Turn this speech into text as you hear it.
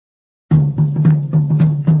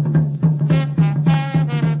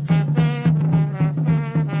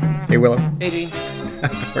Willow. Hey, Gene.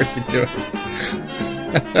 How are you doing?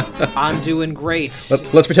 I'm doing great.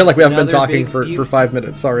 Let's pretend like we haven't been talking for 5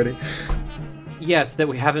 minutes already. Yes, that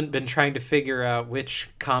we haven't been trying to figure out which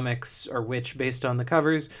comics are which based on the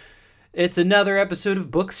covers. It's another episode of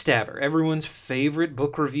Bookstabber, everyone's favorite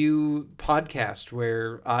book review podcast,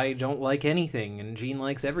 where I don't like anything and Gene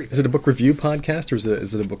likes everything. Is it a book review podcast, or is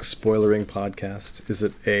it a book spoilering podcast? Is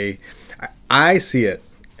it I see it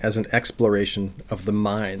as an exploration of the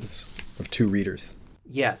minds of two readers.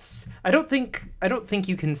 Yes. I don't think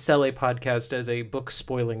you can sell a podcast as a book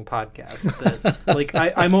spoiling podcast.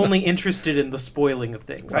 I'm only interested in the spoiling of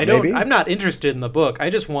things. I'm not interested in the book. I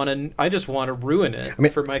just want to ruin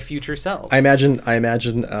it for my future self. I imagine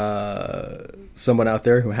someone out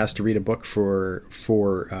there who has to read a book for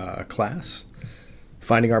class,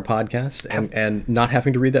 finding our podcast and not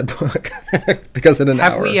having to read that book because in an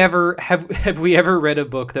hour. Have we ever read a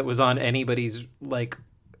book that was on anybody's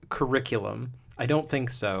curriculum? I don't think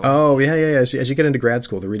so. Oh, yeah. As you get into grad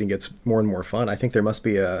school, the reading gets more and more fun. I think there must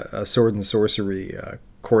be a sword and sorcery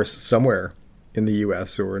course somewhere in the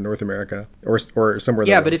U.S. or North America or somewhere.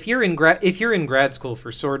 Yeah, but if you're in grad school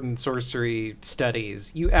for sword and sorcery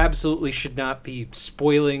studies, you absolutely should not be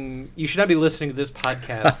spoiling. You should not be listening to this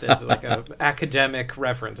podcast as a academic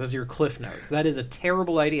reference, as your cliff notes. That is a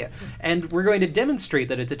terrible idea, and we're going to demonstrate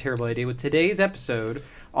that it's a terrible idea with today's episode,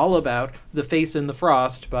 all about The Face in the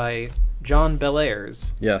Frost by John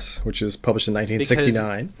Bellairs. Yes, which is published in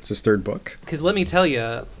 1969. It's his third book. Because let me tell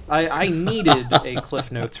you, I needed a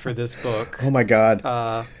Cliff Notes for this book. Oh my God.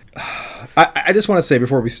 I just want to say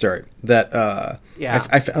before we start that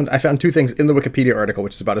I found two things in the Wikipedia article,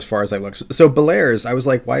 which is about as far as I look. So Bellairs, I was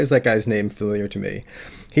like, why is that guy's name familiar to me?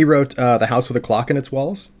 He wrote The House with a Clock in Its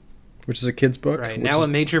Walls, which is a kid's book. Right, now a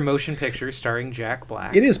major motion picture starring Jack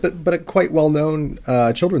Black. It is, but a quite well-known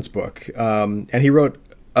children's book. And he wrote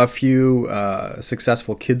a few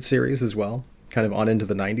successful kid series as well, kind of on into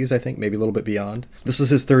the 90s, I think, maybe a little bit beyond. This was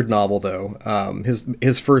his third novel, though.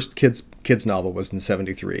 His first kids novel was in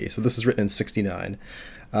 73, so this is written in 69.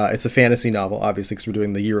 It's a fantasy novel, obviously, because we're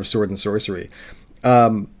doing the Year of Sword and Sorcery.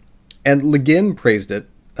 And Le Guin praised it,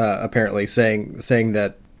 apparently, saying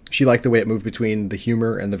that she liked the way it moved between the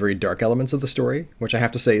humor and the very dark elements of the story, which I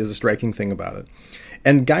have to say is a striking thing about it.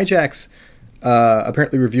 And Guy Jacks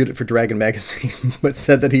apparently reviewed it for Dragon Magazine, but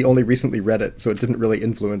said that he only recently read it, so it didn't really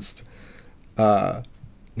influence the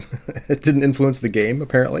game,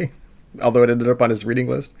 apparently, although it ended up on his reading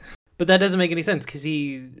list. But that doesn't make any sense, because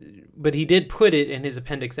he did put it in his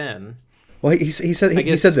Appendix N. Well, he said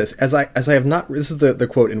this, as I have not, this is the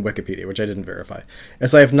quote in Wikipedia, which I didn't verify,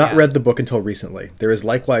 as I have not read the book until recently, there is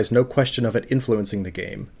likewise no question of it influencing the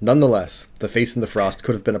game. Nonetheless, The Face in the Frost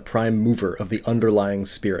could have been a prime mover of the underlying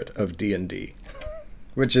spirit of D&D.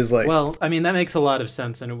 Which is like... Well, I mean, that makes a lot of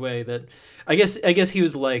sense in a way that... I guess he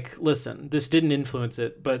was like, listen, this didn't influence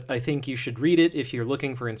it, but I think you should read it if you're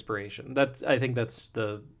looking for inspiration. I think that's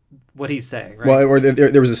what he's saying, right? Well, or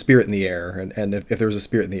there was a spirit in the air, and if there was a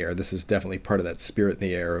spirit in the air, this is definitely part of that spirit in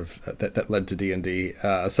the air of that led to D&D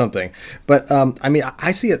something. But I mean,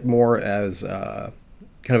 I see it more as kind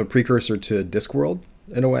of a precursor to Discworld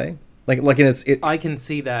in a way, like in its. I can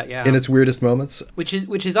see that, yeah. In its weirdest moments, which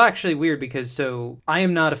is actually weird because I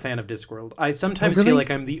am not a fan of Discworld. I sometimes feel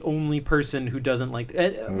like I'm the only person who doesn't like.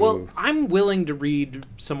 Well, I'm willing to read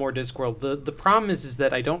some more Discworld. The problem is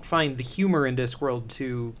that I don't find the humor in Discworld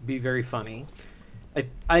to be very funny.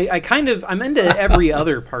 I'm into every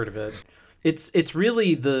other part of it. It's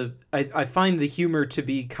really I find the humor to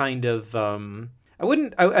be kind of.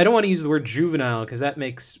 I don't want to use the word juvenile because that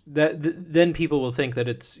makes then people will think that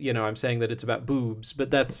it's, I'm saying that it's about boobs,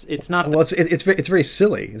 but it's not. Well, it's very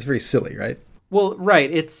silly. It's very silly, right? Well,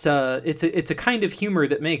 right. It's a kind of humor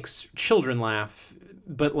that makes children laugh,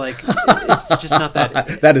 but it's just not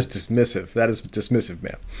that. That is dismissive. That is dismissive,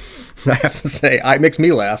 man. I have to say, it makes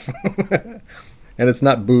me laugh. And it's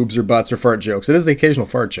not boobs or butts or fart jokes. It is the occasional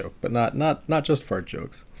fart joke, but not just fart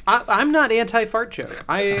jokes. I'm not anti-fart joke.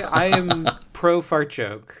 I am pro-fart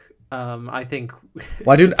joke. I think.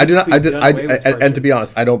 Well, I do not. And to be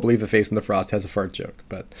honest, I don't believe The Face in the Frost has a fart joke,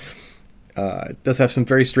 but it does have some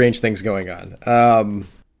very strange things going on.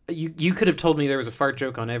 You could have told me there was a fart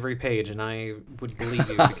joke on every page, and I would believe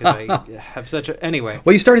you because I have such a anyway.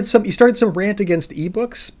 Well, you started some rant against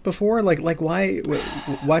ebooks before, like why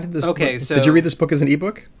did this? Okay, so did you read this book as an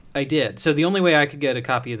ebook? I did. So the only way I could get a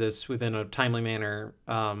copy of this within a timely manner,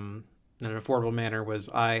 in an affordable manner, was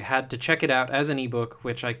I had to check it out as an ebook,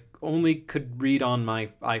 which I only could read on my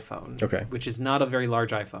iPhone. Okay, which is not a very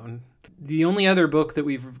large iPhone. The only other book that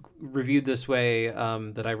we've reviewed this way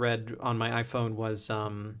that I read on my iPhone was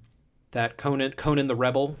that Conan the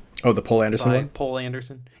Rebel. Oh, the Poul Anderson one? Poul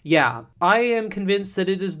Anderson. Yeah. I am convinced that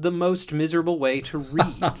it is the most miserable way to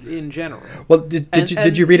read in general. Well,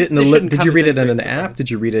 did you read it in did you read it in an app?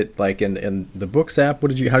 Did you read it like in the Books app? How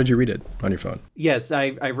did you read it on your phone? Yes,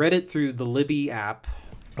 I read it through the Libby app.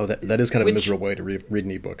 Oh, that is kind of a miserable way to read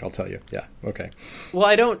an ebook, I'll tell you. Yeah. Okay. Well,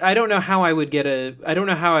 I don't know how I would get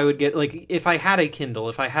like if I had a Kindle,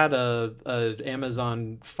 if I had a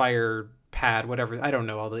Amazon Fire Pad, whatever. I don't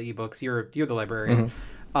know all the ebooks. You're the librarian.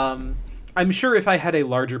 Mm-hmm. I'm sure if I had a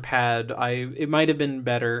larger pad, it might have been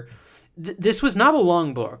better. This was not a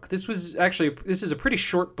long book. This is a pretty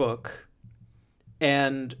short book,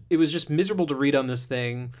 and it was just miserable to read on this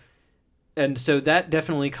thing. And so that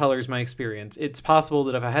definitely colors my experience. It's possible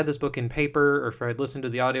that if I had this book in paper or if I had listened to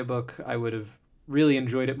the audiobook, I would have really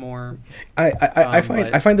enjoyed it more. I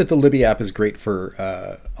find that the Libby app is great for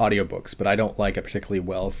audiobooks, but I don't like it particularly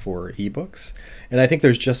well for ebooks. And I think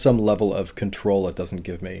there's just some level of control it doesn't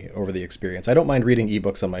give me over the experience. I don't mind reading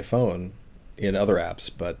ebooks on my phone in other apps,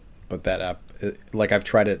 but that app, like I've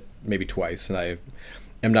tried it maybe twice, and I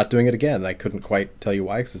am not doing it again. I couldn't quite tell you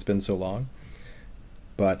why because it's been so long.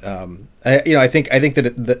 But I think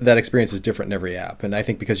that experience is different in every app, and I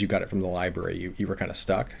think because you got it from the library, you were kind of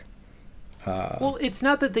stuck. Well, it's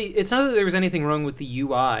not that there was anything wrong with the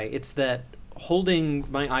UI. It's that holding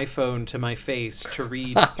my iPhone to my face to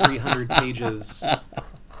read 300 pages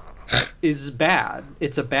is bad.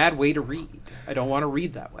 It's a bad way to read. I don't want to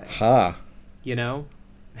read that way. Huh. You know?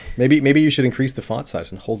 Maybe you should increase the font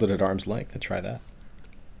size and hold it at arm's length and try that.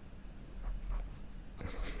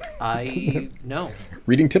 No.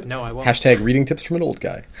 Reading tip? No, I won't. # reading tips from an old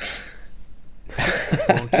guy.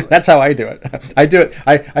 That's how I do it.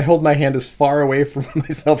 I hold my hand as far away from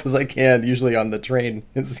myself as I can, usually on the train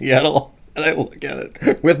in Seattle, and I look at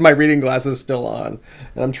it with my reading glasses still on,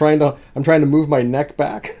 and I'm trying to move my neck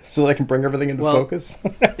back so that I can bring everything into focus.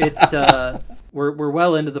 It's we're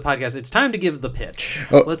well into the podcast. It's time to give the pitch.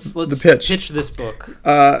 Oh, let's the pitch. Pitch this book.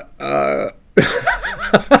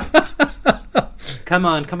 Come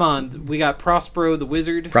on. We got Prospero the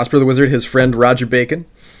Wizard. His friend Roger Bacon.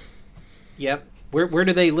 Yep. Where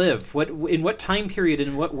do they live? In what time period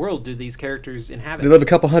and in what world do these characters inhabit? They live a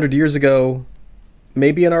couple hundred years ago,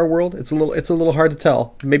 maybe in our world. It's a little hard to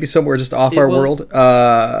tell. Maybe somewhere just off our world.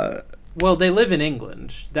 Well, they live in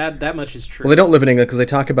England. That much is true. Well, they don't live in England because they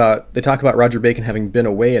talk about Roger Bacon having been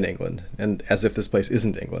away in England, and as if this place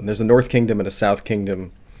isn't England. There's a North Kingdom and a South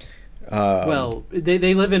Kingdom. Well,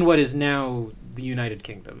 they live in what is now the United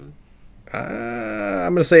Kingdom.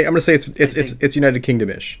 I'm gonna say it's United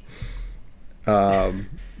Kingdom-ish.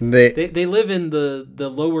 They live in the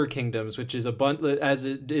lower kingdoms, which is as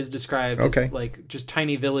it is described, okay. As like just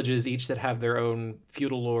tiny villages, each that have their own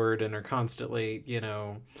feudal lord and are constantly,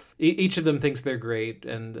 each of them thinks they're great,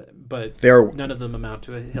 but none of them amount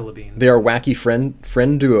to a hill of beans. They are wacky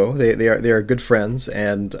friend duo. They are good friends,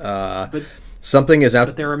 and but something is out.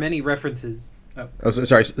 But there are many references. Oh,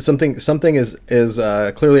 sorry. Something is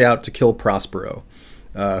clearly out to kill Prospero,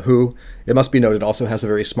 who, it must be noted, also has a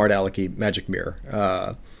very smart alecky magic mirror.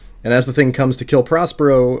 And as the thing comes to kill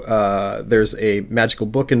Prospero, there's a magical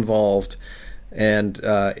book involved, and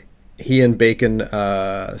he and Bacon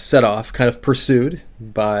set off, kind of pursued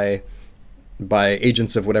by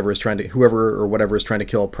agents of whoever is trying to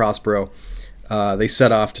kill Prospero. They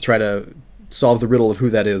set off to try to solve the riddle of who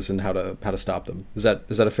that is and how to stop them. Is that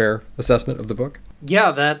a fair assessment of the book?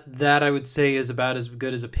 Yeah, that I would say is about as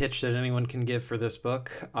good as a pitch that anyone can give for this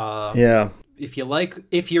book. Yeah. If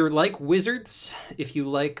you're like wizards, if you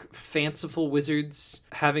like fanciful wizards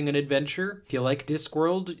having an adventure, if you like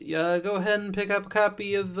Discworld, go ahead and pick up a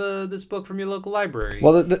copy of this book from your local library.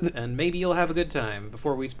 Well, and maybe you'll have a good time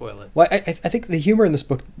before we spoil it. Well, I think the humor in this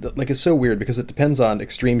book is so weird because it depends on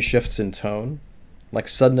extreme shifts in tone. Like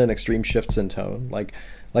sudden and extreme shifts in tone. Like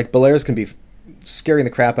Bellairs can be scaring the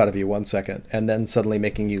crap out of you 1 second and then suddenly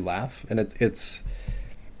making you laugh. And it's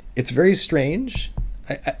very strange.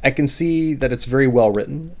 I can see that it's very well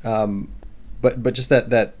written. But just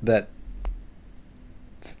that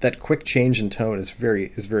quick change in tone is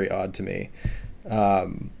very odd to me.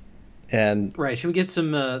 And right, should we get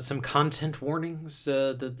some content warnings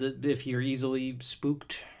that if you're easily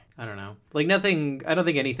spooked? I don't know. Like nothing. I don't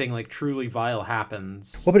think anything like truly vile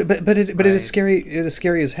happens. Well, but it is scary. It is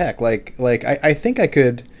scary as heck. Like I think I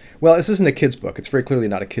could. Well, this isn't a kid's book. It's very clearly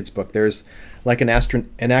not a kid's book. There's like an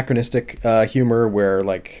anachronistic humor where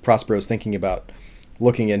like Prospero's thinking about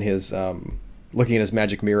looking in his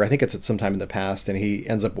magic mirror. I think it's at some time in the past, and he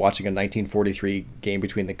ends up watching a 1943 game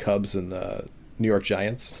between the Cubs and the New York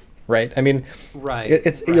Giants. right? I mean, right.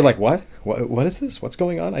 You're like, what is this? What's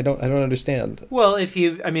going on? I don't understand. Well, if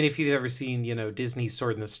you've ever seen, Disney's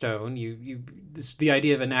Sword in the Stone, the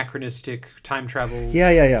idea of anachronistic time travel,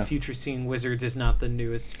 future seeing wizards is not the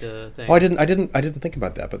newest thing. Oh, I didn't think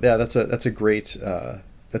about that, but yeah, that's a great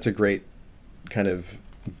kind of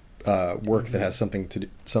work that has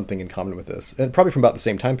something in common with this, and probably from about the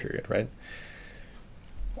same time period, right?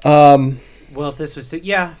 Well, if this was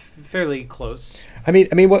fairly close. I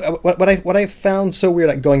mean, what I found so weird,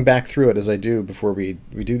 like going back through it as I do before we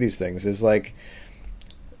do these things, is like,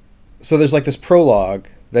 so there's like this prologue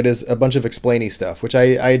that is a bunch of explainy stuff, which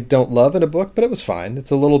I don't love in a book, but it was fine.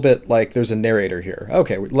 It's a little bit like there's a narrator here.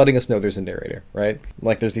 Okay, letting us know there's a narrator, right?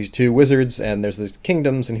 Like there's these two wizards and there's these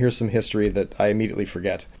kingdoms and here's some history that I immediately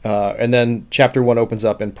forget. And then chapter 1 opens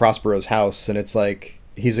up in Prospero's house and it's like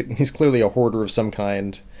he's clearly a hoarder of some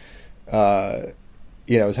kind.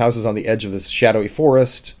 His house is on the edge of this shadowy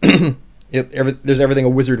forest. There's everything a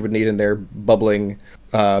wizard would need in there, bubbling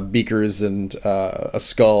beakers and a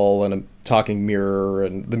skull and a talking mirror,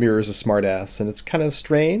 and the mirror is a smartass, and it's kind of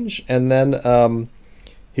strange. And then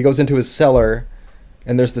he goes into his cellar,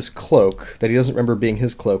 and there's this cloak that he doesn't remember being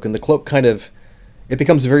his cloak, and the cloak it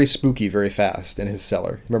becomes very spooky very fast in his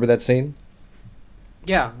cellar. Remember that scene?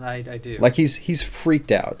 Yeah, I do. Like he's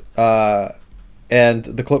freaked out. And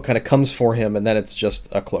the cloak kind of comes for him, and then it's just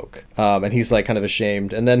a cloak. And he's like kind of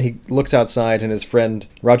ashamed. And then he looks outside, and his friend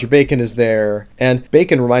Roger Bacon is there. And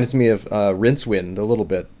Bacon reminds me of Rincewind a little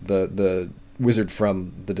bit, the wizard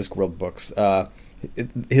from the Discworld books.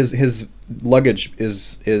 His luggage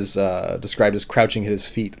is described as crouching at his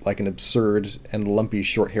feet like an absurd and lumpy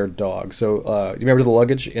short-haired dog. So do you remember the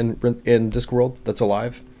luggage in Discworld that's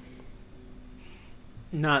alive?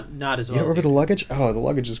 Not as well. You don't remember the luggage? Oh, the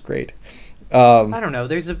luggage is great. I don't know.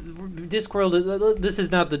 There's a Discworld. This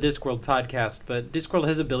is not the Discworld podcast, but Discworld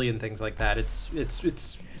has a billion things like that. It's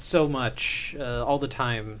so much all the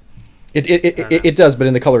time. It does, but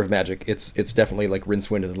in the Color of Magic, it's definitely like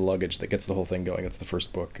Rincewind and the luggage that gets the whole thing going. It's the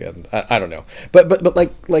first book, and I don't know, but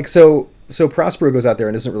like so Prospero goes out there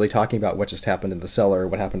and isn't really talking about what just happened in the cellar,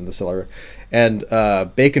 what happened in the cellar, and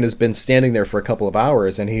Bacon has been standing there for a couple of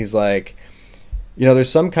hours, and he's like, there's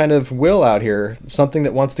some kind of will out here, something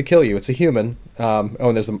that wants to kill you. It's a human. And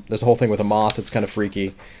there's a whole thing with a moth that's kind of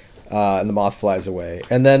freaky, and the moth flies away.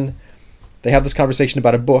 And then they have this conversation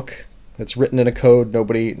about a book that's written in a code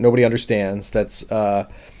nobody understands. That's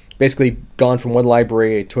basically gone from one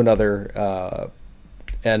library to another,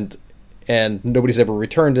 and nobody's ever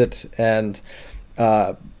returned it. And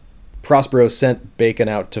Prospero sent Bacon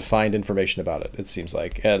out to find information about it. It seems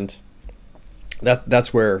like, and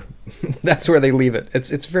that's where they leave it.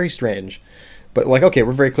 It's very strange, but like, okay,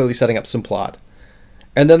 we're very clearly setting up some plot,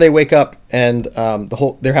 and then they wake up and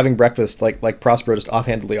they're having breakfast. Like Prospero just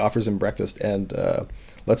offhandedly offers him breakfast and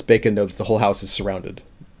lets Bacon know that the whole house is surrounded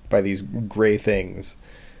by these gray things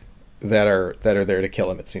that are there to kill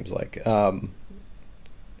him. It seems like. I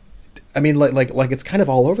mean, like it's kind of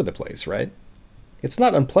all over the place, right? It's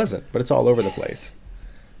not unpleasant, but it's all over the place.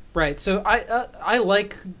 Right. So I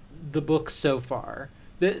like the book so far.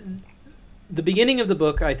 The beginning of the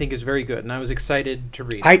book I think is very good, and I was excited to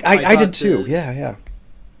read it. I did too. Yeah.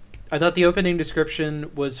 I thought the opening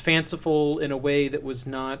description was fanciful in a way that was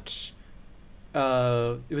not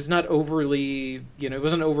it was not overly, it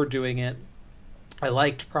wasn't overdoing it. I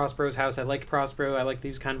liked Prospero's house. I liked Prospero. I liked he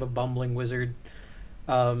was kind of a bumbling wizard.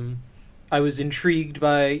 I was intrigued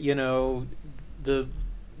by,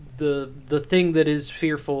 the thing that is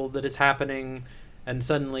fearful that is happening, and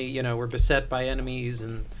suddenly, we're beset by enemies,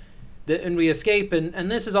 and we escape,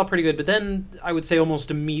 and this is all pretty good. But then I would say almost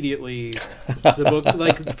immediately, the book,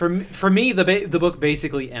 like for me, the book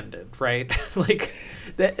basically ended, right? Like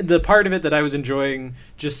the part of it that I was enjoying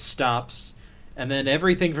just stops, and then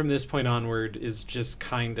everything from this point onward is just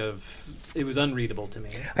kind of, it was unreadable to me.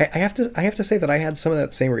 I have to say that I had some of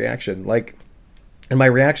that same reaction, like, and my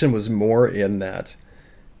reaction was more in that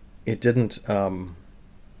it didn't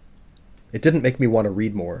make me want to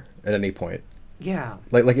read more at any point. Yeah.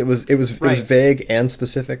 Like it was vague and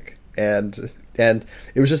specific, and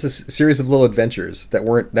it was just a series of little adventures that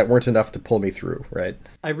weren't enough to pull me through, right?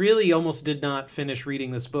 I really almost did not finish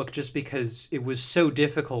reading this book just because it was so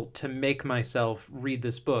difficult to make myself read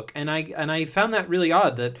this book. And I found that really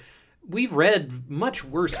odd that we've read much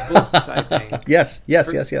worse books, I think. Yes.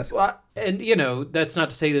 And, that's not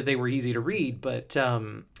to say that they were easy to read, but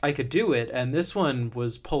I could do it. And this one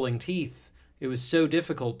was pulling teeth it was so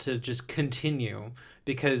difficult to just continue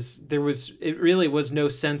because it really was no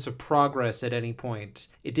sense of progress at any point.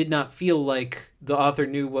 It did not feel like the author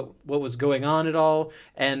knew what was going on at all.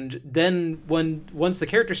 And then once the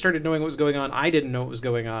character started knowing what was going on, I didn't know what was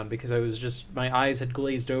going on because my eyes had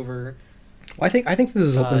glazed over. Well, I think the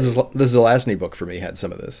Zelazny book for me had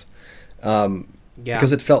some of this.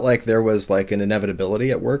 Because it felt like there was like an inevitability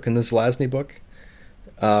at work in the Zelazny book.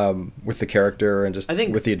 With the character and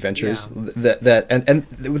with the adventures and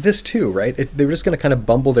with this too, right? They were just going to kind of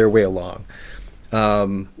bumble their way along.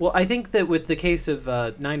 Well, I think that with the case of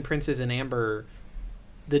Nine Princes and Amber,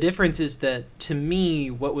 the difference is that to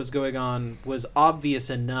me, what was going on was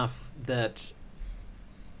obvious enough that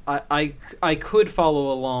I could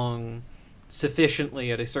follow along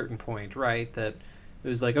sufficiently at a certain point, right? That it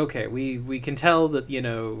was like, okay, we can tell that,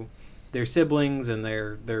 they're siblings and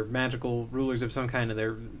they're magical rulers of some kind and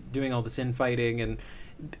they're doing all this infighting, and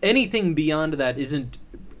anything beyond that isn't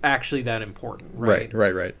actually that important, right?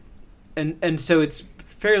 Right. And so it's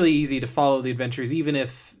fairly easy to follow the adventures even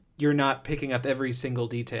if you're not picking up every single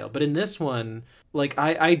detail. But in this one, like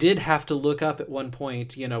I did have to look up at one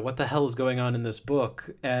point, what the hell is going on in this book?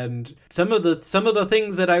 And some of the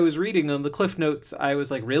things that I was reading on the Cliff Notes, I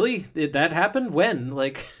was like, really? Did that happen? When?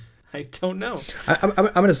 Like, I don't know. I'm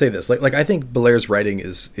going to say this. Like I think Bellairs' writing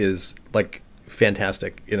is like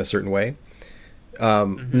fantastic in a certain way.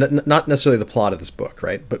 Not necessarily the plot of this book,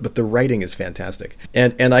 right? But the writing is fantastic.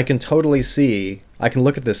 And I can totally see, I can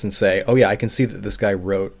look at this and say, oh yeah, I can see that this guy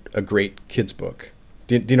wrote a great kids book.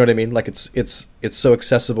 Do you know what I mean? Like it's so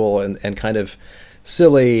accessible and kind of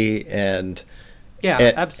silly and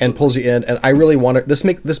absolutely. And pulls you in. And I really want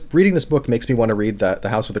to, reading this book makes me want to read the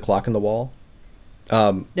House with the Clock on the Wall.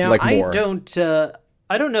 Now, like more.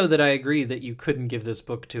 I don't know that I agree that you couldn't give this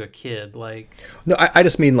book to a kid. Like, no, I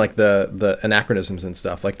just mean like the anachronisms and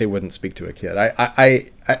stuff. Like they wouldn't speak to a kid. I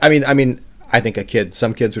mean, I think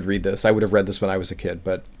some kids would read this. I would have read this when I was a kid,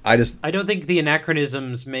 but I don't think the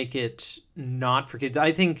anachronisms make it not for kids.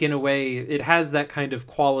 I think in a way it has that kind of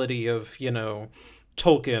quality of,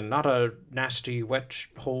 Tolkien, not a nasty wet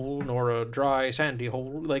hole nor a dry sandy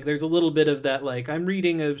hole. Like there's a little bit of that, like I'm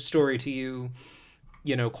reading a story to you,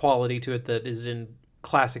 quality to it that is in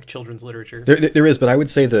classic children's literature. There is, but I would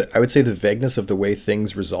say the vagueness of the way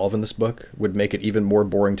things resolve in this book would make it even more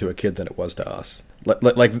boring to a kid than it was to us.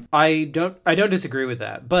 Like I don't disagree with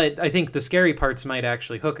that, but I think the scary parts might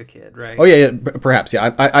actually hook a kid, right? Oh yeah, perhaps,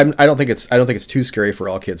 yeah. I don't think it's too scary for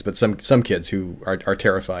all kids, but some kids who are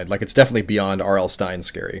terrified, like it's definitely beyond R.L. Stine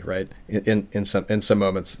scary, right? In some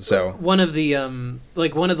moments. So one of the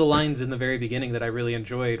lines in the very beginning that I really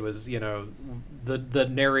enjoyed was the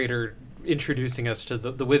narrator introducing us to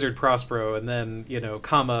the wizard Prospero, and then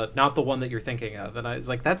not the one that you're thinking of, and I was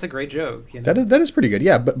like, that's a great joke. That is pretty good,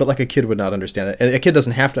 yeah. But like a kid would not understand it, and a kid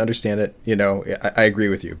doesn't have to understand it. I agree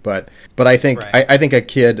with you, but I think right. I think a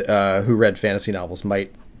kid who read fantasy novels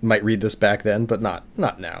might read this back then, but not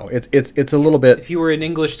now. It's a little bit. If you were an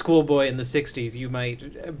English schoolboy in the 60s, you might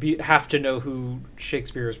have to know who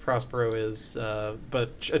Shakespeare's Prospero is,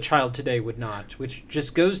 but a child today would not, which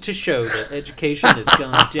just goes to show that education has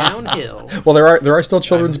gone downhill. Well, there are still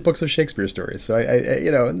children's books of Shakespeare stories, so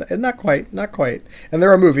I not quite, and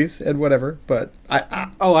there are movies and whatever, but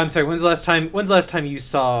I'm sorry. When's the last time you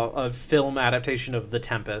saw a film adaptation of The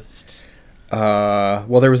Tempest?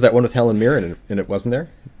 Well, there was that one with Helen Mirren in it, wasn't there?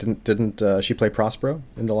 Didn't she play Prospero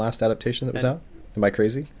in the last adaptation that was out? Am I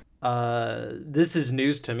crazy? This is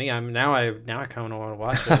news to me. I kind of want to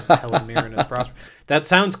watch it. Helen Mirren as Prospero. That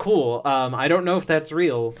sounds cool. I don't know if that's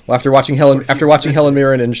real. Well, after watching Helen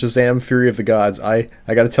Mirren in Shazam: Fury of the Gods, I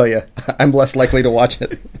got to tell you, I'm less likely to watch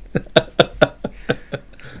it.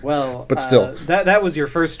 Well, but still, that was your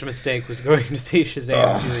first mistake, was going to see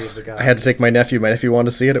Shazam: Fury of the Gods. I had to take my nephew. My nephew wanted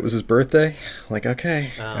to see it. It was his birthday. Like, okay,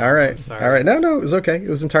 all right, all right. No, it was okay. It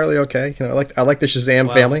was entirely okay. I like the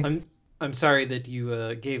Shazam family. I'm sorry that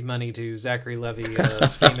you gave money to Zachary Levi,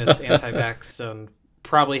 famous anti-vax,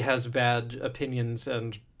 probably has bad opinions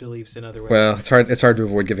and beliefs in other ways. Well, it's hard to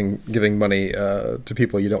avoid giving money to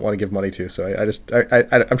people you don't want to give money to. So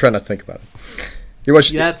I'm trying not to think about it.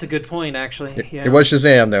 That's a good point, actually. It was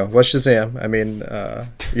Shazam, though. It was Shazam. I mean,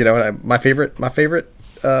 my favorite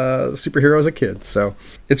superhero as a kid. So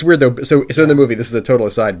it's weird though. So in the movie, this is a total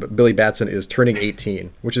aside, but Billy Batson is turning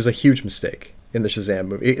 18, which is a huge mistake in the Shazam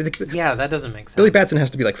movie. Yeah, that doesn't make sense. Billy Batson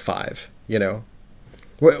has to be like 5,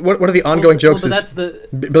 What are the ongoing jokes? But that's the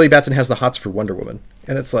Billy Batson has the hots for Wonder Woman,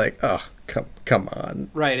 and it's like, oh, come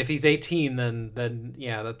on. Right, if he's 18, then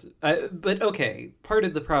yeah, that's. But okay, part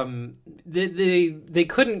of the problem, they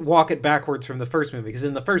couldn't walk it backwards from the first movie, because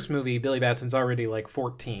in the first movie, Billy Batson's already like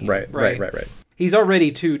 14. Right. He's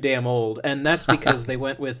already too damn old, and that's because they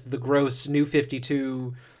went with the gross New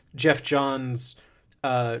 52, Jeff Johns,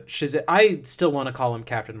 Shazam. I still want to call him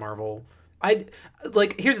Captain Marvel.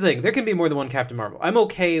 Here's the thing, there can be more than one Captain Marvel. I'm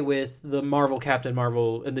okay with the Marvel Captain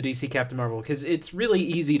Marvel and the DC Captain Marvel because it's really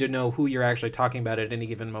easy to know who you're actually talking about at any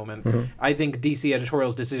given moment. Mm-hmm. I think DC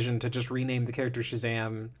editorial's decision to just rename the character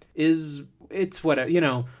Shazam it's what,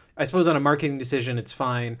 I suppose on a marketing decision it's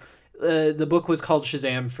fine. The book was called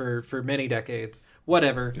Shazam for many decades.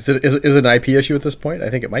 Whatever. Is it an IP issue at this point? I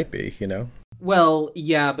think it might be, Well,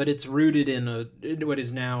 yeah, but it's rooted in what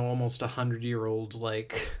is now almost 100-year-old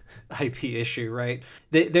IP issue, right?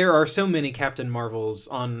 There are so many Captain Marvels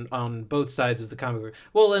on both sides of the comic book.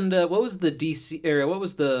 Well, and what was the DC era? What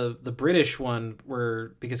was the British one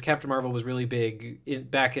because Captain Marvel was really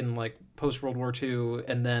big back in post World War II,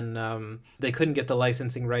 and then they couldn't get the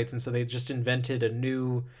licensing rights, and so they just invented a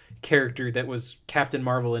new character that was Captain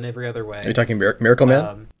Marvel in every other way. Are you talking Miracle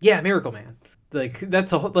Man? Yeah, Miracle Man.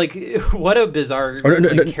 That's a what a bizarre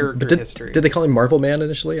character history. Did they call him Marvel Man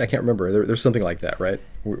initially? I can't remember. There's something like that, right?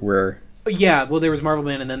 Where yeah, well, there was Marvel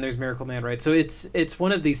Man and then there's Miracle Man, right? So it's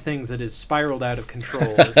one of these things that is spiraled out of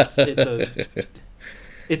control.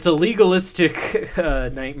 It's a legalistic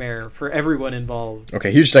nightmare for everyone involved.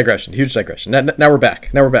 Okay, huge digression. Now we're back.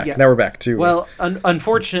 Yeah. Now we're back to well,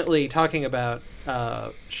 unfortunately, talking about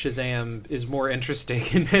Shazam is more interesting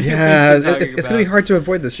in many ways than talking it's going to be hard to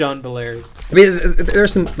avoid this. John Bellairs. I mean,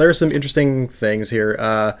 there are some interesting things here.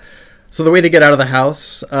 So the way they get out of the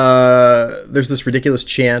house, there's this ridiculous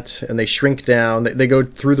chant, and they shrink down. They go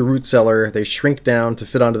through the root cellar. They shrink down to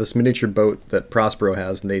fit onto this miniature boat that Prospero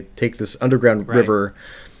has, and they take this underground river.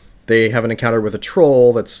 They have an encounter with a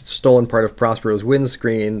troll that's stolen part of Prospero's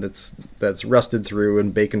windscreen that's rusted through,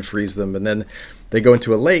 and Bacon frees them. And then they go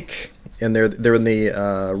into a lake, and they're in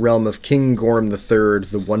the realm of King Gorm III,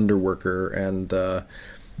 the Wonder Worker, and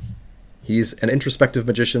he's an introspective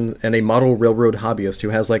magician and a model railroad hobbyist who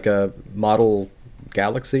has a model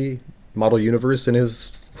galaxy, model universe in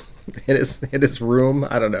his room.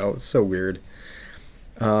 I don't know. It's so weird.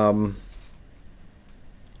 I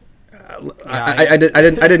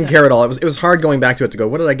didn't care at all. It was hard going back to it to go,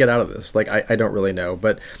 what did I get out of this? I don't really know.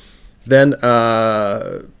 But then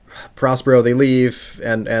Prospero, they leave,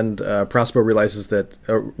 and Prospero realizes that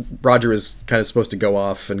Roger is kind of supposed to go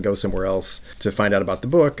off and go somewhere else to find out about the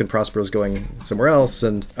book, and Prospero's going somewhere else,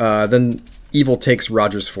 and then evil takes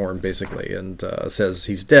Roger's form, basically, and says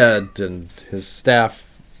he's dead, and his staff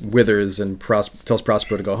withers, and tells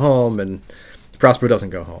Prospero to go home, and Prospero doesn't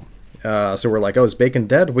go home. So we're like, oh, is Bacon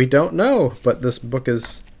dead? We don't know, but this book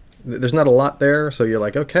there's not a lot there, so you're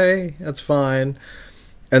like, okay, that's fine.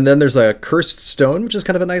 And then there's a cursed stone, which is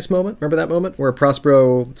kind of a nice moment. Remember that moment where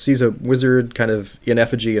Prospero sees a wizard kind of in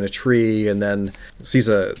effigy in a tree, and then sees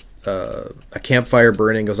a campfire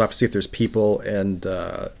burning, goes off to see if there's people, and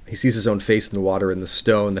he sees his own face in the water in the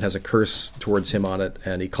stone that has a curse towards him on it,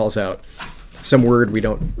 and he calls out some word we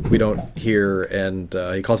don't hear, and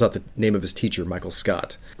he calls out the name of his teacher, Michael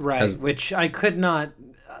Scott. Right, which I could not...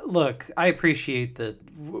 Look, I appreciate that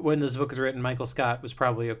when this book was written, Michael Scott was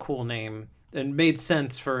probably a cool name and made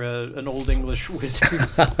sense for an old English wizard.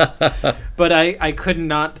 But I couldn't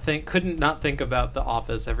not think about The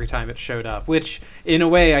Office every time it showed up, which in a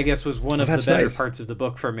way I guess was one of the better parts of the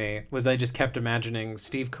book for me, was I just kept imagining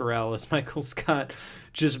Steve Carell as Michael Scott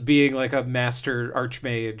just being like a master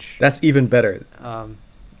archmage. That's even better.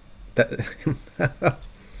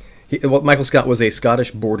 Michael Scott was a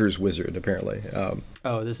Scottish borders wizard, apparently.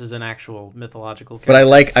 This is an actual mythological character. But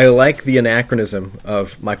I like the anachronism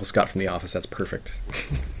of Michael Scott from The Office. That's perfect.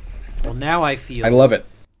 Well, now I feel... I love it.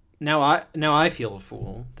 Now I feel a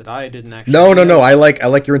fool that I didn't actually... No. I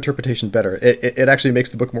like your interpretation better. It actually makes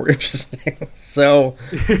the book more interesting. So...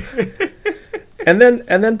 And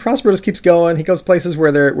then Prospero just keeps going. He goes places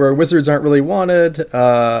where wizards aren't really wanted.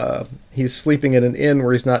 He's sleeping in an inn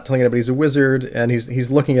where he's not telling anybody he's a wizard, and he's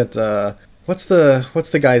looking at what's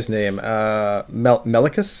the guy's name?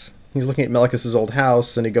 Melicus. He's looking at Melicus's old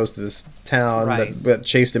house, and he goes to this town that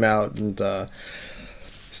chased him out, and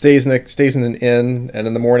stays in an inn. And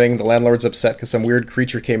in the morning, the landlord's upset because some weird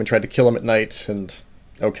creature came and tried to kill him at night. And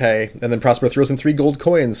then Prospero throws in 3 gold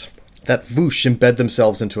coins that whoosh embed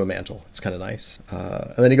themselves into a mantle. It's kind of nice.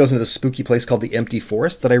 And then he goes into this spooky place called the Empty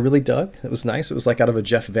Forest that I really dug. It was nice. It was like out of a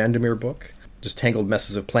Jeff Vandermeer book. Just tangled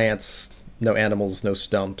messes of plants, no animals, no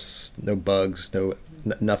stumps, no bugs, no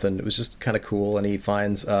nothing. It was just kind of cool. And he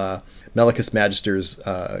finds Melicus Magister's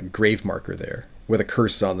grave marker there with a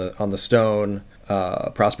curse on the stone.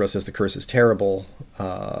 Prospero says the curse is terrible,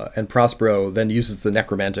 and Prospero then uses the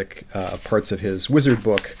necromantic parts of his wizard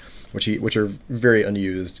book, which are very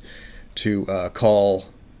unused, to call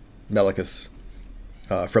Melicus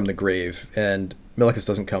from the grave. And Melicus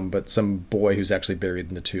doesn't come, but some boy who's actually buried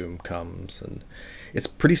in the tomb comes, and it's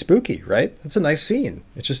pretty spooky, right? It's a nice scene.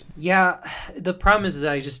 It's just... Yeah, the problem is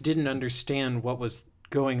that I just didn't understand what was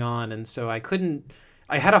going on, and so I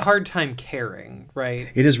had a hard time caring,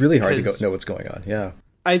 right? It is really hard to know what's going on, yeah.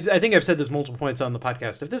 I think I've said this multiple points on the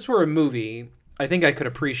podcast. If this were a movie, I think I could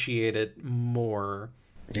appreciate it more.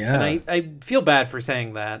 Yeah. And I feel bad for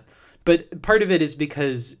saying that. But part of it is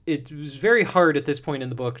because it was very hard at this point in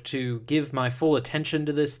the book to give my full attention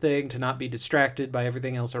to this thing, to not be distracted by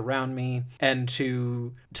everything else around me, and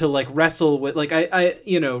to like wrestle with, like, I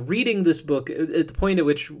reading this book at the point at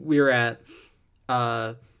which we're at,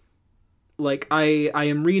 like I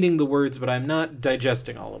am reading the words, but I'm not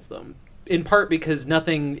digesting all of them. In part because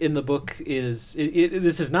nothing in the book is,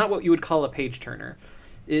 this is not what you would call a page turner.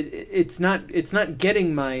 It's not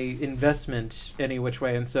getting my investment any which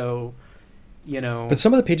way, and so, But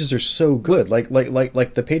some of the pages are so good, like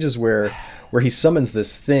the pages where he summons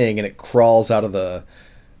this thing and it crawls out of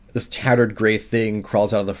this tattered gray thing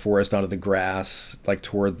crawls out of the forest onto the grass, like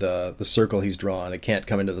toward the circle he's drawn. It can't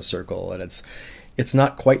come into the circle, and it's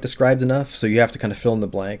not quite described enough, so you have to kind of fill in the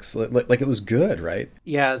blanks. Like it was good, right?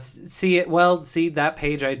 Yeah. See that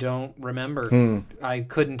page I don't remember. I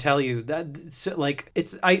couldn't tell you that. Like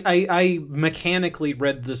it's I mechanically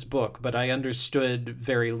read this book, but I understood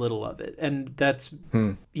very little of it, and that's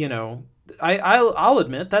I'll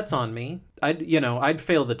admit that's on me. I'd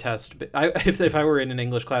fail the test, but if I were in an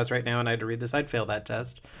English class right now and I had to read this, I'd fail that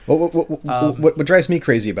test. Well, what drives me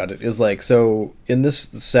crazy about it is, like, so in this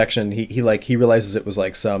section, he realizes it was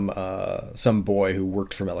like some boy who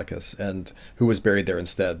worked for Melicus and who was buried there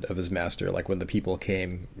instead of his master, like when the people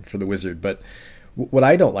came for the wizard. But what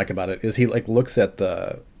I don't like about it is he like looks at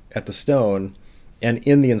the stone, and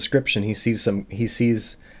in the inscription he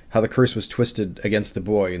sees how the curse was twisted against the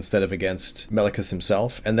boy instead of against Melicus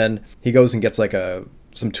himself. And then he goes and gets like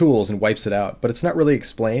some tools and wipes it out. But it's not really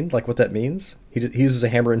explained, like, what that means. He uses a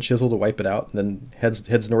hammer and chisel to wipe it out, and then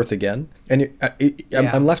heads north again. And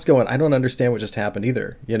I'm left going, I don't understand what just happened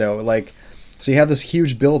either. So you have this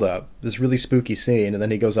huge buildup, this really spooky scene, and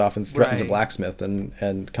then he goes off and threatens a blacksmith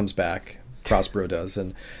and comes back. Prospero does,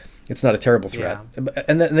 and it's not a terrible threat. Yeah.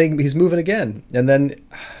 And then he's moving again, and then...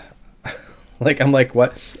 Like, I'm like,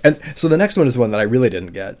 what? And so the next one is one that I really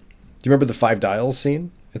didn't get. Do you remember the 5 Dials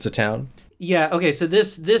scene? It's a town. Yeah. Okay. So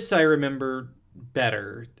this I remember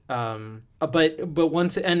better. But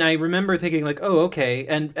once, and I remember thinking like, oh, okay.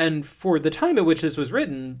 And for the time at which this was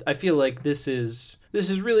written, I feel like this is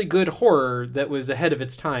really good horror that was ahead of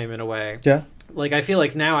its time in a way. Yeah. Like, I feel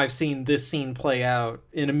like now I've seen this scene play out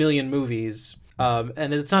in a million movies.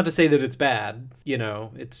 And it's not to say that it's bad,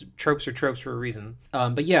 it's tropes are tropes for a reason.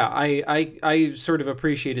 But yeah, I sort of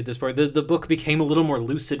appreciated this part. The book became a little more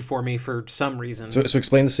lucid for me for some reason. So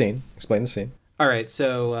explain the scene. All right.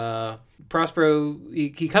 So, Prospero,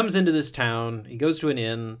 he comes into this town, he goes to an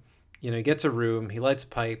inn, he gets a room, he lights a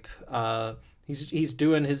pipe, he's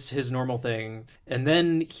doing his normal thing. And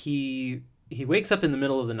then he wakes up in the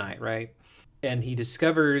middle of the night, right? And he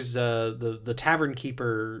discovers the tavern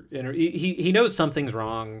keeper. He knows something's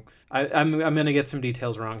wrong. I'm gonna get some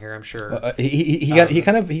details wrong here, I'm sure. He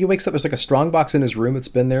wakes up. There's like a strong box in his room. It's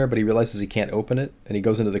been there, but he realizes he can't open it, and he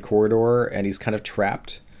goes into the corridor, and he's kind of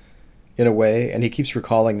trapped in a way. And he keeps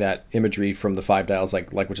recalling that imagery from the 5 Dials,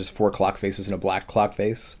 like which is 4 clock faces and a black clock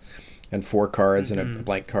face, and 4 cards and a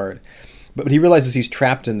blank card. But he realizes he's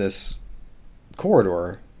trapped in this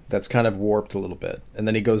corridor that's kind of warped a little bit, and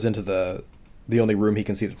then he goes into the only room he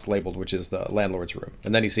can see that's labeled, which is the landlord's room.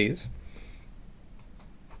 And then he sees...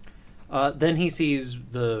 Then he sees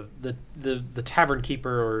the tavern keeper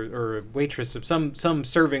or waitress of some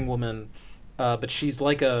serving woman, but she's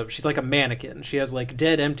like a mannequin. She has like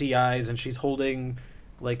dead empty eyes, and she's holding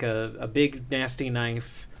like a big nasty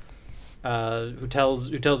knife. Who tells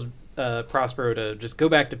Prospero to just go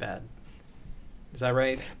back to bed. Is that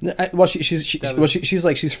right?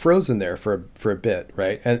 She's frozen there for a bit,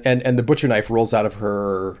 right? And the butcher knife rolls out of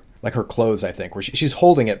her, like her clothes, I think, where she's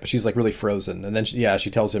holding it, but she's like really frozen. And then she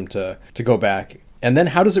tells him to go back. And then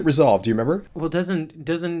how does it resolve? Do you remember? Well,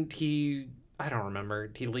 doesn't he? I don't remember.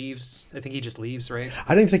 He leaves. I think he just leaves, right?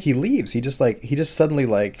 I don't think he leaves. He just suddenly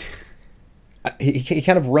like he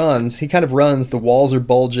kind of runs. He kind of runs. The walls are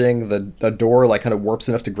bulging. The door like kind of warps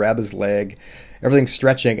enough to grab his leg. Everything's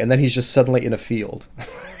stretching, and then he's just suddenly in a field.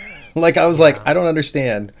 Like I was like, I don't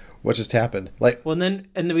understand what just happened. Like, well, and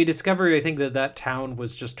then we discover, I think, that town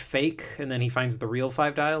was just fake, and then he finds the real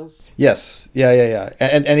Five Dials. Yes, yeah,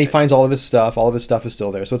 and he finds all of his stuff. All of his stuff is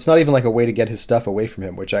still there, so it's not even like a way to get his stuff away from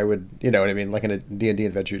him, which I would, you know what I mean, like in a D&D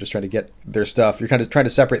adventure, you're just trying to get their stuff. You're kind of trying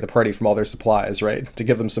to separate the party from all their supplies, right, to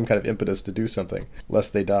give them some kind of impetus to do something,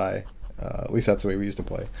 lest they die. At least that's the way we used to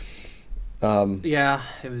play. Yeah,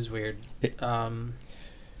 it was weird.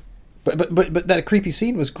 But that creepy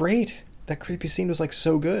scene was great. That creepy scene was like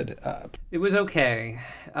so good. It was okay,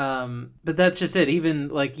 but that's just it. Even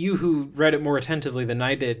like you, who read it more attentively than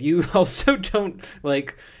I did, you also don't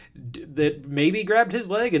like that. Maybe grabbed his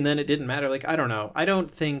leg and then it didn't matter. Like I don't know. I don't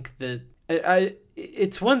think that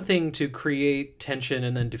it's one thing to create tension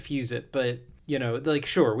and then diffuse it, but you know, like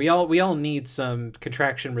sure, we all need some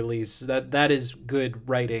contraction release. That is good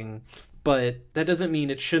writing, but that doesn't mean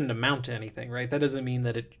it shouldn't amount to anything, right? That doesn't mean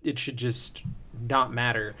that it should just not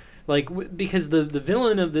matter. Like, because the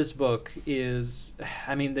villain of this book is,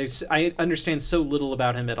 I mean, I understand so little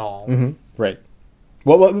about him at all. Mm-hmm. Right.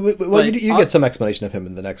 Well, you get some explanation of him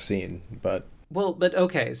in the next scene, but... Well, but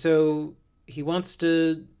okay, so he wants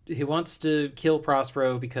to kill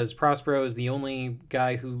Prospero because Prospero is the only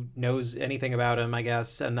guy who knows anything about him, I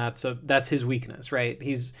guess, and that's his weakness, right?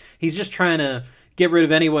 He's just trying to get rid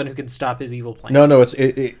of anyone who can stop his evil plan. No,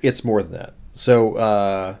 it's more than that.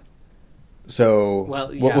 So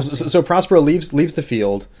Prospero leaves the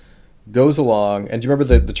field, goes along, and do you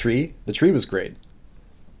remember the tree? The tree was great.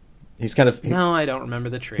 No, I don't remember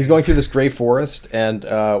the tree. He's going through this gray forest, and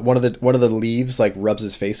one of the leaves like rubs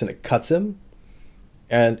his face and it cuts him,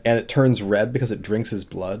 and it turns red because it drinks his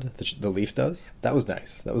blood. The leaf does. That was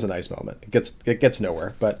nice. That was a nice moment. It gets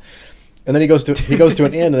nowhere, and then he goes to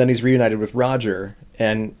an inn, and then he's reunited with Roger,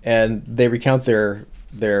 and they recount their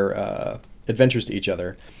adventures to each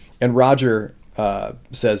other. And Roger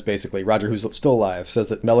says, basically, Roger, who's still alive, says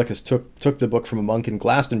that Melicus took the book from a monk in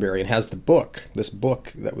Glastonbury and has this book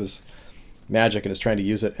that was magic and is trying to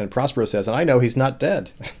use it. And Prospero says, and I know he's not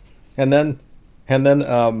dead. and then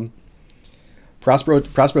Prospero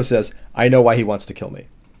says, I know why he wants to kill me.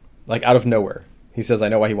 Like, out of nowhere. He says, I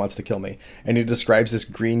know why he wants to kill me. And he describes this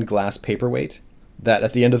green glass paperweight that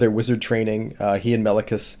at the end of their wizard training, he and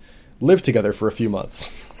Melicus lived together for a few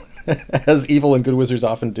months. As evil and good wizards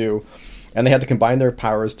often do, and they had to combine their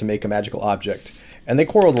powers to make a magical object. And they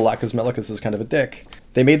quarreled a lot because Melicus is kind of a dick.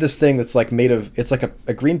 They made this thing that's like it's like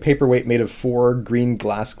a green paperweight made of 4 green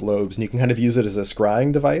glass globes, and you can kind of use it as a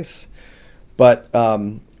scrying device. But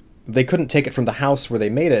they couldn't take it from the house where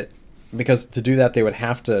they made it, because to do that they would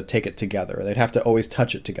have to take it together. They'd have to always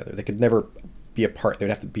touch it together. They could never be apart. They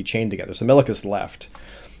would have to be chained together. So Melicus left.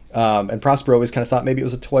 And Prospero always kind of thought maybe it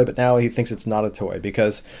was a toy, but now he thinks it's not a toy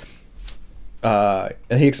because,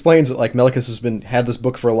 and he explains that like Melicus had this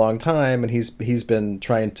book for a long time, and he's been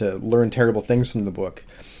trying to learn terrible things from the book,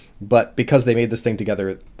 but because they made this thing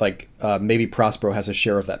together, like maybe Prospero has a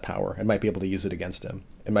share of that power and might be able to use it against him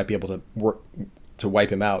and might be able to work to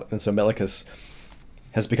wipe him out, and so Melicus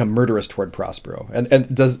has become murderous toward Prospero.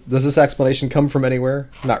 And does this explanation come from anywhere?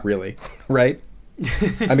 Not really, right?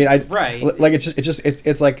 I mean, right. Like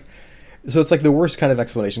it's like, so it's like the worst kind of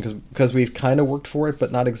explanation because we've kind of worked for it,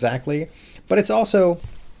 but not exactly. But it's also,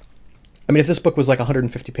 I mean, if this book was like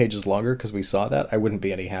 150 pages longer because we saw that, I wouldn't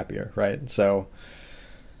be any happier, right? So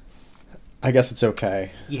I guess it's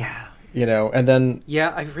okay. Yeah. You know, and then... Yeah,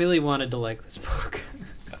 I really wanted to like this book.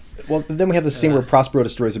 Well, then we have the scene where Prospero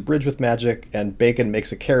destroys a bridge with magic, and Bacon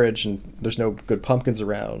makes a carriage, and there's no good pumpkins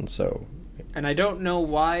around, so... And I don't know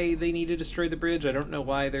why they need to destroy the bridge. I don't know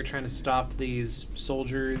why they're trying to stop these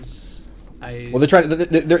soldiers. Well,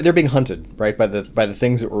 they're being hunted, right, by the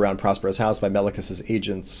things that were around Prospero's house, by Melicus's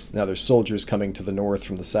agents. Now there's soldiers coming to the north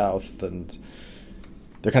from the south, and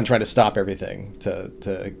they're kind of trying to stop everything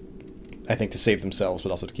to I think to save themselves, but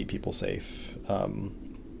also to keep people safe.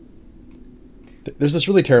 There's this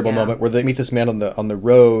really terrible moment where they meet this man on the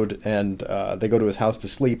road, and they go to his house to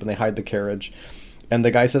sleep, and they hide the carriage. And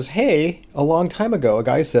the guy says, "Hey, a long time ago, a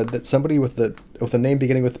guy said that somebody with a name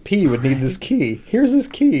beginning with P would need this key. Here's this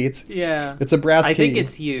key. It's a brass key." I think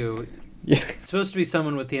it's you. Yeah. It's supposed to be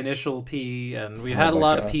someone with the initial P, and we've had a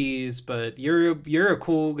lot of P's, but you're a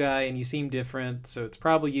cool guy, and you seem different, so it's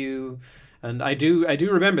probably you. And I do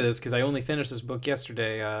remember this because I only finished this book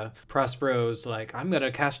yesterday. Prospero's like, I'm going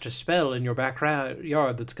to cast a spell in your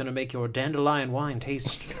backyard that's going to make your dandelion wine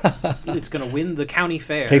taste... it's going to win the county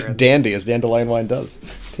fair. Taste dandy, as dandelion wine does.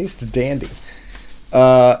 Taste dandy.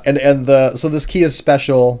 So this key is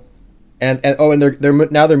special, And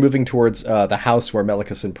they're moving towards the house where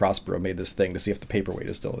Melicus and Prospero made this thing to see if the paperweight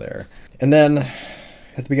is still there. And then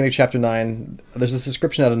at the beginning of chapter 9, there's this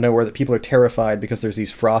description out of nowhere that people are terrified because there's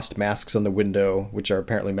these frost masks on the window, which are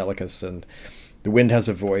apparently Melicus, and the wind has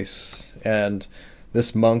a voice. And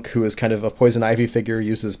this monk, who is kind of a poison ivy figure,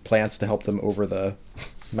 uses plants to help them over the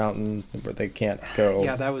mountain where they can't go.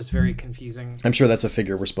 Yeah, that was very confusing. I'm sure that's a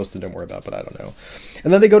figure we're supposed to know more about, but I don't know.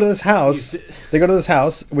 And then they go to this house.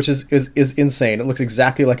 Which is insane. It looks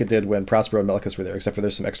exactly like it did when Prospero and Melicus were there, except for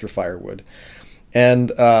there's some extra firewood. And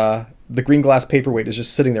the green glass paperweight is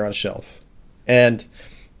just sitting there on a shelf. And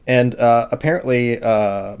apparently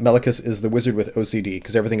Melicus is the wizard with OCD,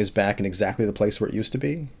 because everything is back in exactly the place where it used to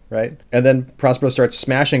be, right? And then Prospero starts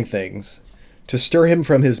smashing things to stir him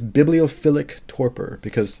from his bibliophilic torpor,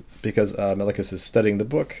 because Melicus is studying the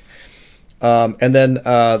book. And then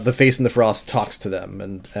the face in the frost talks to them,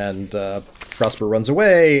 and Prospero runs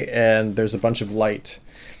away, and there's a bunch of light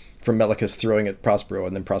from Melicus throwing at Prospero,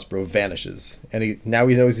 and then Prospero vanishes. And he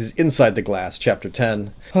knows he's inside the glass, chapter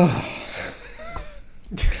 10.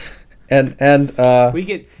 and we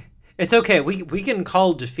can... It's okay. We can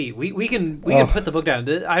call defeat. We can put the book down.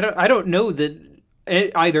 I don't know that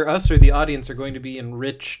either us or the audience are going to be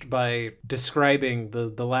enriched by describing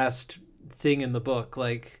the last thing in the book.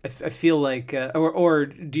 Like, I feel like, or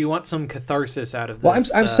do you want some catharsis out of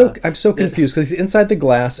this? Well, I'm so confused, because he's inside the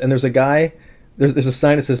glass, and there's a guy. There's a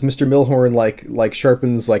sign that says Mr. Milhorn like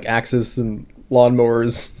sharpens like axes and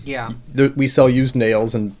lawnmowers. Yeah. We sell used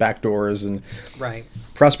nails and back doors, and right.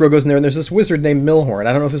 Prospero goes in there, and there's this wizard named Milhorn.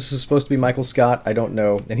 I don't know if this is supposed to be Michael Scott. I don't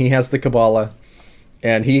know. And he has the Kabbalah,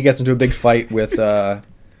 and he gets into a big fight with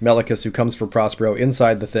Melicus, who comes for Prospero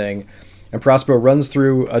inside the thing. And Prospero runs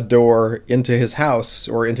through a door into his house,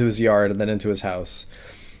 or into his yard, and then into his house.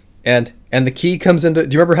 And the key comes into...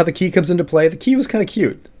 Do you remember how the key comes into play? The key was kind of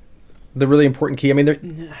cute. The really important key. I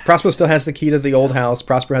mean, Prospero still has the key to the old house.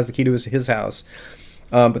 Prospero has the key to his house.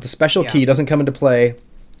 But the special key doesn't come into play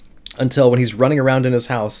until when he's running around in his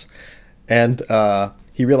house, and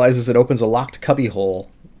he realizes it opens a locked cubby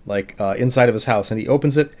hole, like inside of his house, and he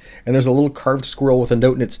opens it, and there's a little carved squirrel with a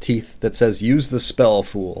note in its teeth that says, "Use the spell,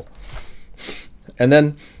 fool." And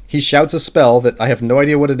then he shouts a spell that I have no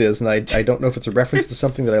idea what it is, and I don't know if it's a reference to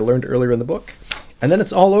something that I learned earlier in the book. And then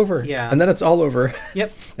it's all over. Yeah. And then it's all over.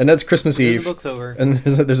 Yep. And that's Christmas Eve. The book's over. And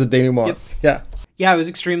there's a denouement. Yep. Yeah. Yeah, it was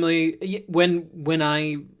extremely... When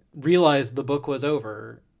I realized the book was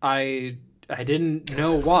over, I didn't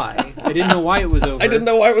know why. I didn't know why it was over. I didn't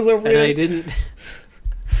know why it was over. And I didn't...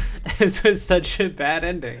 This was such a bad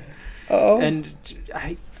ending. Oh. And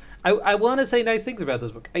I want to say nice things about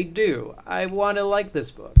this book. I do. I want to like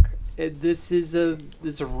this book. This is a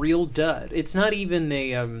real dud. It's not even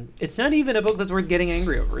a book that's worth getting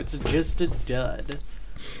angry over. It's just a dud.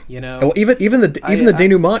 You know. Well, even the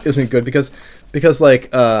denouement isn't good because like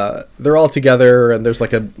they're all together, and there's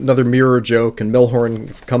like another mirror joke, and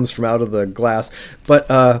Milhorn comes from out of the glass. But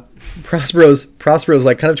Prospero's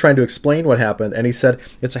like kind of trying to explain what happened, and he said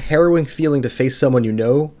it's a harrowing feeling to face someone you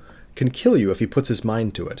know can kill you if he puts his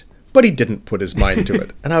mind to it. But he didn't put his mind to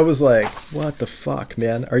it. And I was like, what the fuck,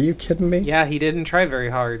 man? Are you kidding me? Yeah, he didn't try very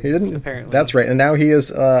hard. He didn't? Apparently. That's right. And now he is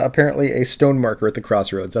apparently a stone marker at the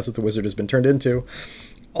crossroads. That's what the wizard has been turned into.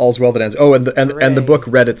 All's well that ends. Oh, and the book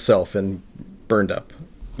read itself and burned up.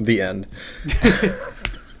 The end.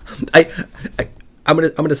 I'm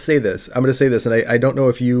gonna say this. And I don't know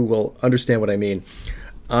if you will understand what I mean.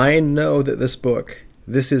 I know that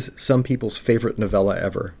this is some people's favorite novella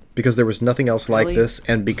ever, because there was nothing else like this,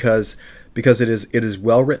 and because it is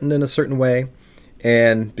well written in a certain way,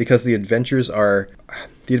 and because the adventures are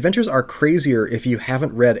crazier if you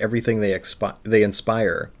haven't read everything they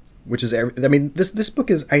inspire, which is, I mean, this book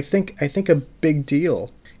is I think a big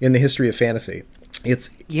deal in the history of fantasy. It's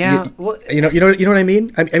you know what I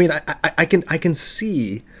mean. I mean I can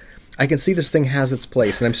see this thing has its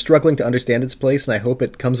place, and I'm struggling to understand its place, and I hope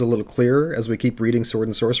it comes a little clearer as we keep reading sword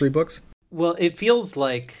and sorcery books. Well, it feels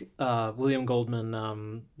like William Goldman,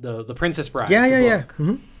 the Princess Bride. Yeah.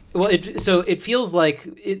 Mm-hmm. Well, it feels like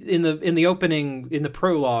in the opening, in the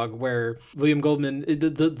prologue, where William Goldman,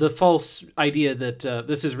 the false idea that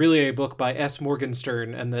this is really a book by S.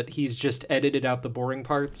 Morgenstern, and that he's just edited out the boring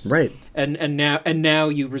parts, right? And now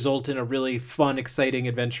you result in a really fun, exciting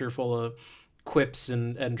adventure full of quips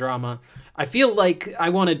and drama. I feel like I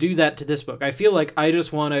want to do that to this book. I feel like I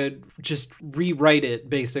just want to just rewrite it,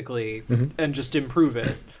 basically, and just improve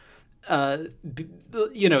it.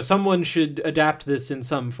 Someone should adapt this in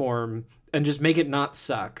some form and just make it not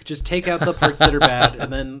suck. Just take out the parts that are bad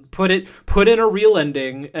and then put in a real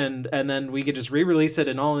ending, and then we could just re-release it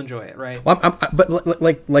and all enjoy it, right? Well, but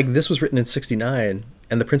like this was written in 1969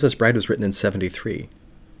 and The Princess Bride was written in 1973.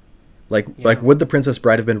 Like would The Princess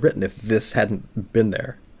Bride have been written if this hadn't been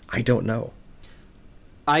there? I don't know.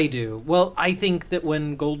 I do. Well, I think that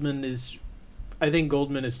Goldman is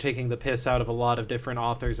taking the piss out of a lot of different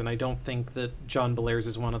authors, and I don't think that John Bellairs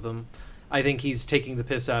is one of them. I think he's taking the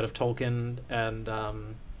piss out of Tolkien and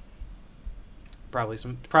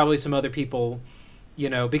probably some other people,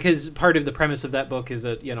 because part of the premise of that book is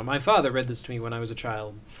that, my father read this to me when I was a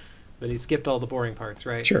child, but he skipped all the boring parts,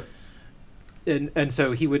 right? Sure. And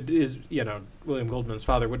so William Goldman's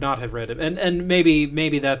father would not have read it. And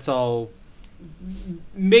maybe that's all.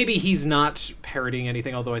 Maybe he's not parroting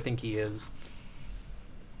anything, although I think he is.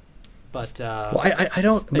 But well, I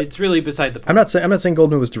don't. It's really beside the point. I'm not saying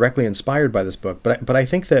Goldman was directly inspired by this book, but I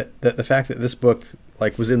think that the fact that this book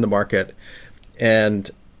was in the market,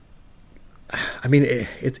 and I mean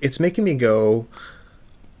it's making me go,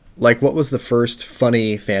 what was the first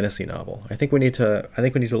funny fantasy novel? I think we need to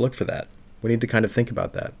look for that. We need to kind of think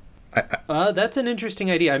about that. That's an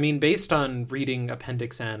interesting idea. I mean, based on reading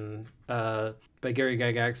Appendix N by Gary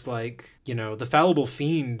Gygax, The Fallible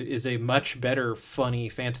Fiend is a much better funny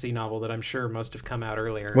fantasy novel that I'm sure must have come out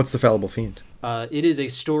earlier. What's The Fallible Fiend? It is a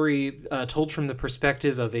story told from the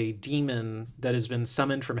perspective of a demon that has been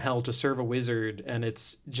summoned from hell to serve a wizard, and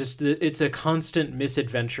it's a constant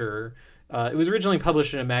misadventure. It was originally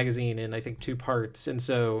published in a magazine in, I think, 2 parts, and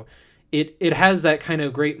so It has that kind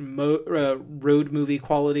of great road movie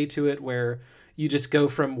quality to it, where you just go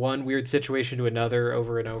from one weird situation to another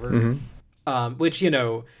over and over, which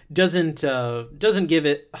doesn't give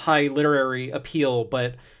it high literary appeal,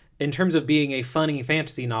 but in terms of being a funny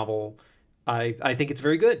fantasy novel, I think it's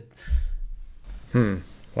very good. I'm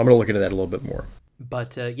gonna look into that a little bit more.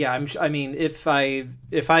 But I mean, if I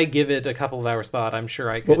give it a couple of hours thought, I'm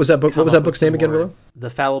sure I could. What was that book? What was that book's name again, Willow? The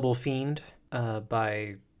Fallible Fiend,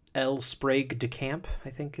 by L. Sprague de Camp, I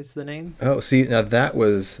think is the name. Oh, see, now that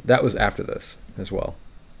was after this as well.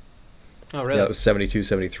 Oh, really? Yeah, it was 72,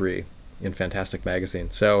 73 in Fantastic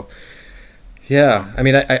Magazine. So, yeah, I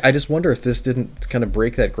mean, I just wonder if this didn't kind of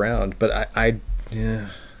break that ground, but I'll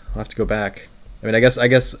have to go back. I mean, I guess,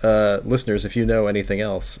 listeners, if you know anything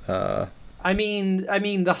else. I mean,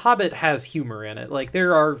 The Hobbit has humor in it.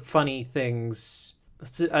 There are funny things.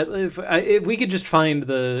 If we could just find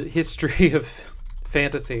the history of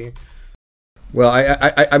fantasy. Well,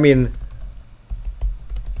 I mean,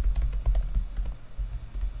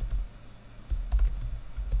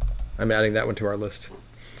 I'm adding that one to our list.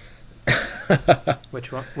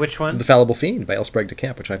 Which one? The Fallible Fiend by L. Sprague de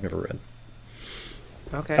Camp, which I've never read.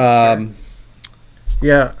 Okay. Sure.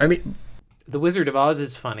 Yeah, I mean, The Wizard of Oz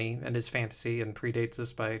is funny and is fantasy and predates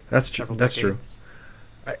us by several That's decades.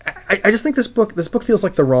 True. I just think this book feels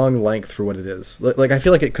like the wrong length for what it is. I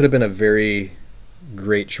feel like it could have been a very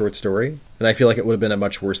great short story, and I feel like it would have been a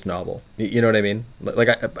much worse novel. You know what I mean?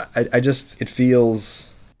 It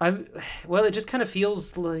feels. It just kind of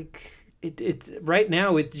feels like it's right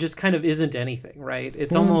now. It just kind of isn't anything, right?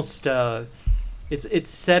 It's almost it's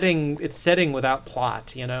setting without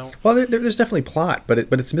plot. Well, there's definitely plot, but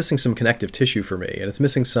it's missing some connective tissue for me, and it's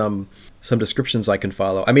missing some descriptions I can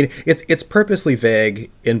follow. I mean, it's purposely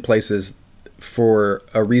vague in places for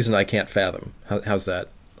a reason I can't fathom. How's that?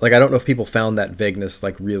 I don't know if people found that vagueness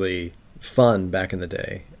really fun back in the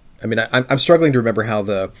day. I mean, I'm struggling to remember how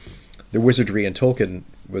the wizardry in Tolkien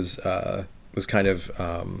was kind of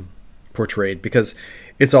portrayed, because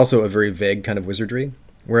it's also a very vague kind of wizardry.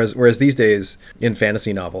 Whereas these days in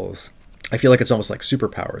fantasy novels, I feel like it's almost like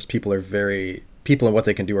superpowers. People and what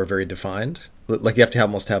they can do are very defined. You have to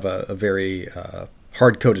almost have a very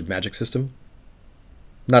hard-coded magic system.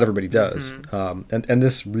 Not everybody does, and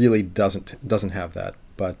this really doesn't have that.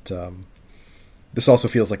 But this also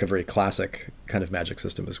feels like a very classic kind of magic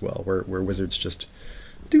system as well, where wizards just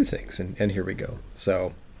do things, and here we go.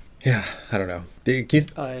 So, yeah, I don't know.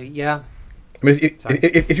 Yeah. I mean,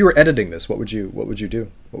 if you were editing this, what would you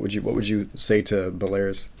do? What would you say to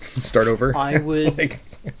Bellairs? Start over? I would.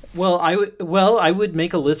 I would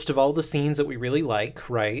make a list of all the scenes that we really like,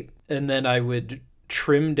 right? And then I would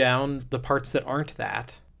trim down the parts that aren't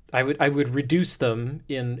that. I would reduce them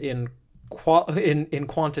in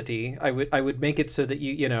quantity. I would make it so that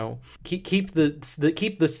you keep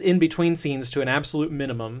the in between scenes to an absolute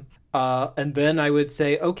minimum. And then I would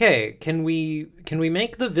say, okay, can we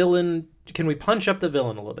make the villain? Can we punch up the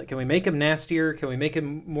villain a little bit? Can we make him nastier? Can we make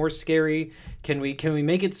him more scary? Can we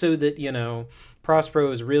make it so that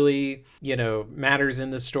Prospero is really matters in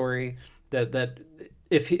this story? That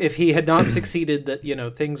if he had not succeeded, that, you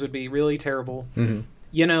know, things would be really terrible. Mm-hmm.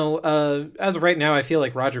 You know, as of right now, I feel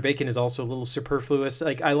like Roger Bacon is also a little superfluous.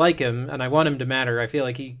 Like, I like him, and I want him to matter. I feel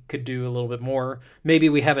like he could do a little bit more. Maybe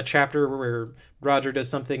we have a chapter where Roger does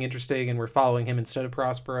something interesting, and we're following him instead of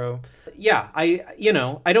Prospero. Yeah, I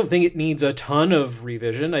don't think it needs a ton of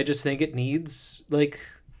revision. I just think it needs, like,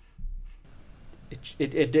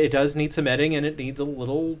 it does need some editing, and it needs a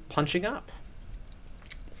little punching up.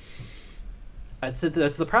 That's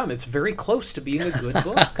the problem. It's very close to being a good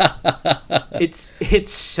book. It's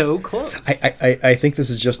so close. I think this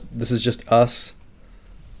is just us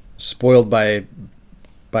spoiled by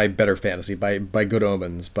better fantasy, by Good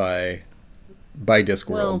Omens, by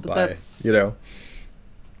Discworld, but that's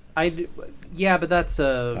I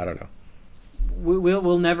don't know.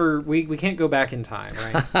 We'll never we can't go back in time,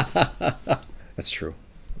 right? That's true.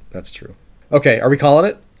 Okay, are we calling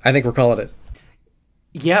it? I think we're calling it.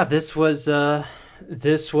 Yeah, this was what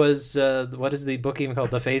is the book even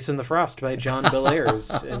called? The Face in the Frost by John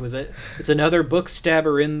Bellairs. It's another book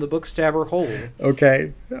stabber in the book stabber hole.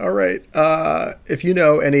 Okay, all right. If you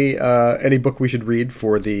know any book we should read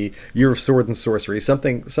for the Year of Sword and Sorcery,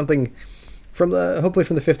 something from hopefully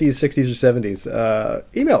from the 50s, 60s, or 70s,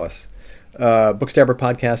 email us.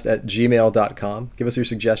 Bookstabberpodcast@gmail.com. Give us your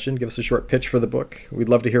suggestion. Give us a short pitch for the book. We'd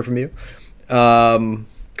love to hear from you.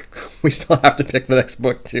 We still have to pick the next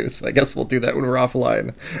book too, so I guess we'll do that when we're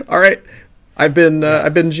offline. All right, I've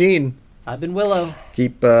been Gene. I've been Willow.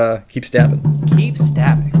 Keep stabbing. Keep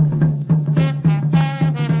stabbing.